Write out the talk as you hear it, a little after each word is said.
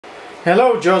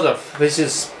Hello Joseph, this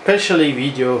is specially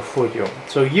video for you.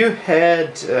 So you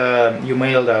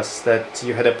mailed us that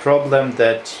you had a problem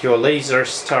that your laser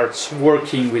starts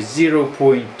working with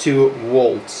 0.2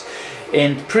 volts,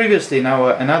 and previously in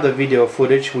our another video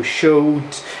footage we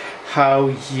showed how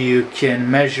you can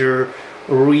measure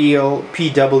real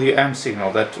PWM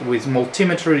signal, that with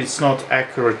multimeter it's not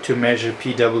accurate to measure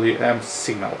PWM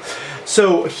signal.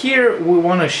 So here we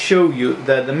want to show you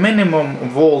that the minimum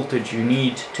voltage you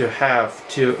need to have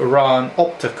to run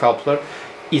optocoupler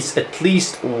is at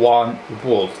least 1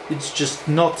 volt. It's just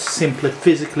not simply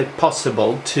physically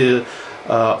possible to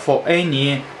for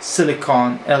any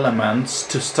silicon elements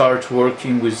to start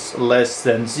working with less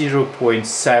than 0.7,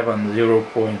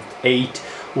 0.8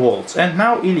 volts. And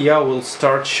now Ilya will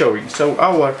start showing. So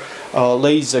our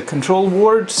laser control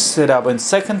board set up in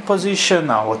second position,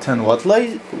 our 10 watt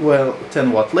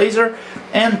laser,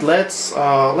 and let's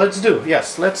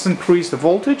increase the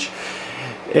voltage.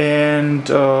 And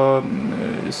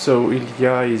so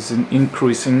Ilya is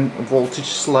increasing voltage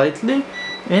slightly,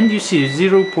 and you see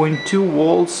 0.2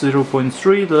 volts,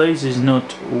 0.3, the laser is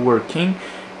not working,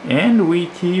 and we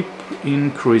keep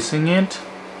increasing it.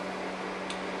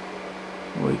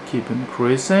 We keep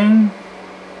increasing.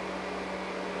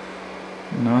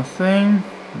 Nothing.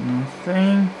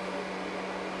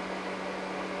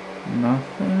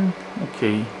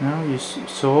 Okay, now you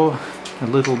saw a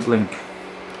little blink.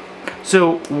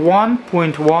 So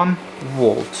 1.1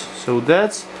 volt. So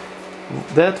that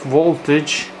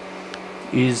voltage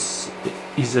is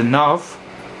enough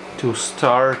to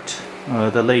start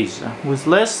the laser. With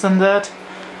less than that,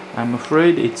 I'm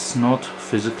afraid it's not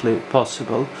physically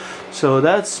possible. So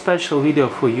that's special video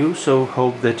for you, so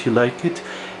hope that you like it,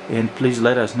 and please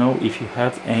let us know if you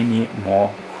have any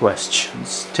more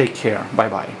questions. Take care, bye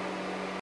bye.